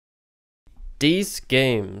Dece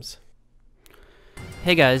Games.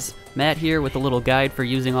 Hey guys, Matt here with a little guide for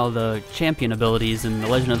using all the champion abilities in The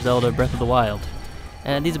Legend of Zelda Breath of the Wild.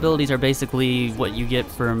 And these abilities are basically what you get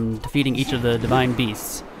from defeating each of the divine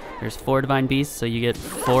beasts. There's 4 divine beasts, so you get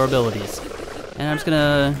 4 abilities. And I'm just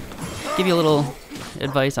gonna give you a little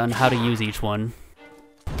advice on how to use each one.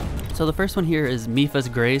 So the first one here is Mipha's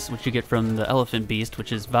Grace, which you get from the elephant beast,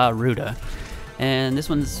 which is Vah Ruda. And this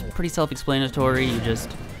one's pretty self-explanatory.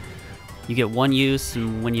 You get one use,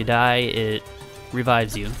 and when you die, it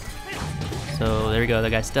revives you. So there we go,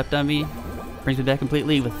 that guy stepped on me, brings me back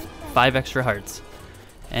completely with 5 extra hearts.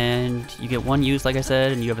 And you get one use, like I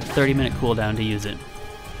said, and you have a 30-minute cooldown to use it.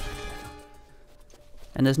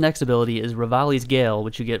 And this next ability is Revali's Gale,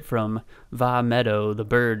 which you get from Vah Meadow, the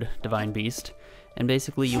bird divine beast. And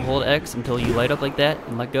basically you hold X until you light up like that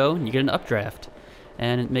and let go, and you get an updraft.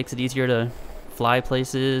 And it makes it easier to fly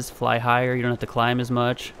places, fly higher, you don't have to climb as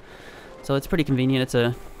much. So it's pretty convenient.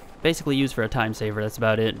 It's basically used for a time saver, that's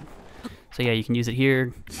about it. So yeah, you can use it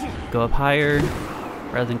here, go up higher.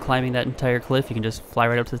 Rather than climbing that entire cliff, you can just fly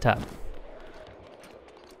right up to the top.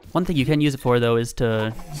 One thing you can use it for, though, is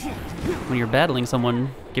to, when you're battling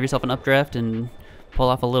someone, give yourself an updraft and pull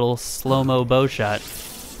off a little slow-mo bow shot.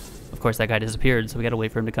 Of course, that guy disappeared, so we gotta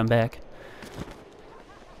wait for him to come back.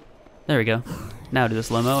 There we go. Now do the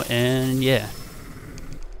slow-mo, and yeah.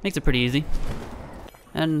 Makes it pretty easy.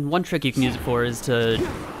 And one trick you can use it for is to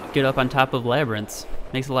get up on top of labyrinths.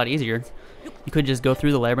 Makes it a lot easier. You could just go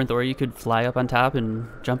through the labyrinth, or you could fly up on top and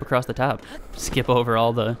jump across the top. Skip over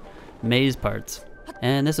all the maze parts.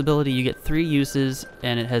 And this ability, you get 3 uses,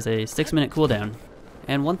 and it has a 6-minute cooldown.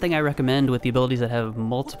 And one thing I recommend with the abilities that have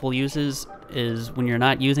multiple uses is when you're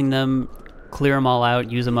not using them, clear them all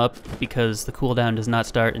out, use them up, because the cooldown does not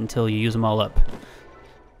start until you use them all up.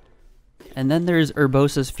 And then there's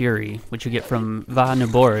Urbosa's Fury, which you get from Vah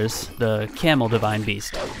Naboris, the camel divine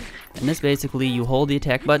beast. And this basically, you hold the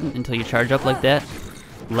attack button until you charge up like that,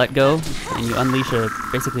 let go, and you unleash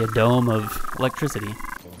basically a dome of electricity.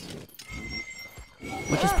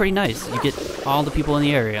 Which is pretty nice. You get all the people in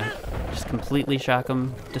the area. Just completely shock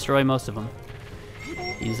them, destroy most of them.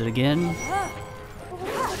 Use it again.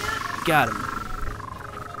 Got him.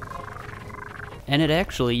 And it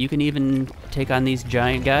actually, you can even take on these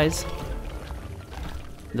giant guys,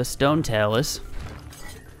 the Stone Talus,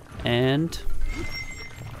 and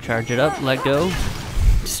charge it up, let go,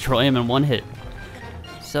 destroy him in one hit.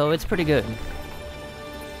 So it's pretty good.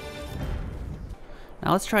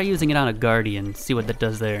 Now let's try using it on a Guardian, see what that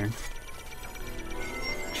does there.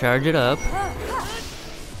 Charge it up,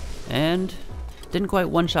 and didn't quite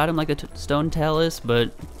one-shot him like the Stone Talus,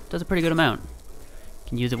 but does a pretty good amount.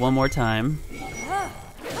 Can use it one more time,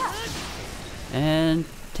 and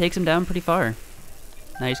takes him down pretty far.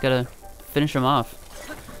 Now you just gotta finish him off.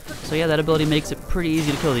 So yeah, that ability makes it pretty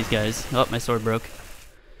easy to kill these guys. Oh, my sword broke.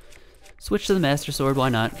 Switch to the Master Sword, why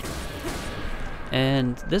not?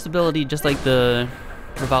 And this ability, just like the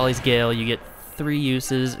Revali's Gale, you get 3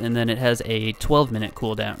 uses, and then it has a 12-minute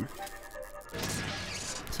cooldown.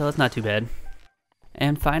 So that's not too bad.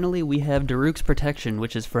 And finally, we have Daruk's Protection,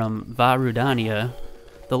 which is from Vah Rudania,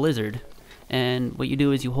 the lizard. And what you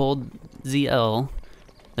do is you hold ZL,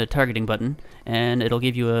 the targeting button, and it'll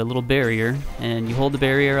give you a little barrier, and you hold the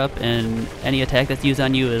barrier up, and any attack that's used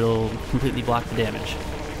on you, it'll completely block the damage.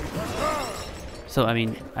 So, I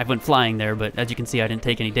mean, I went flying there, but as you can see, I didn't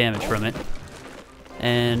take any damage from it.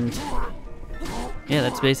 And yeah,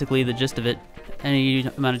 that's basically the gist of it. Any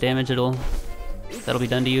amount of damage that'll be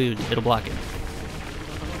done to you, it'll block it.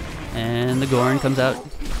 And the Goron comes out,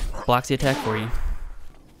 blocks the attack for you.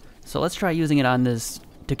 So let's try using it on this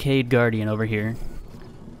decayed Guardian over here.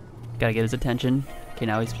 Gotta get his attention. Okay,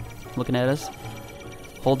 now he's looking at us.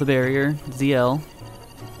 Hold the barrier, ZL,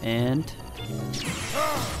 and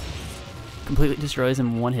completely destroys him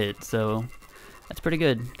in one hit. So that's pretty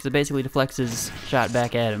good, because it basically deflects his shot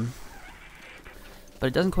back at him. But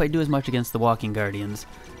it doesn't quite do as much against the walking Guardians.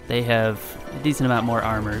 They have a decent amount more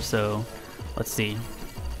armor, so let's see.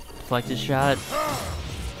 Deflect his shot.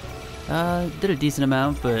 Did a decent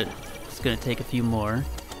amount, but it's gonna take a few more.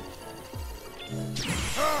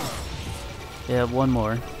 Yeah, one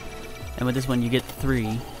more. And with this one you get 3.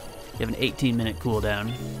 You have an 18-minute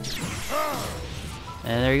cooldown.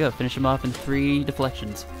 And there you go, finish him off in 3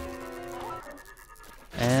 deflections.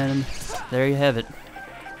 And there you have it.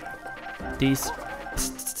 Dece.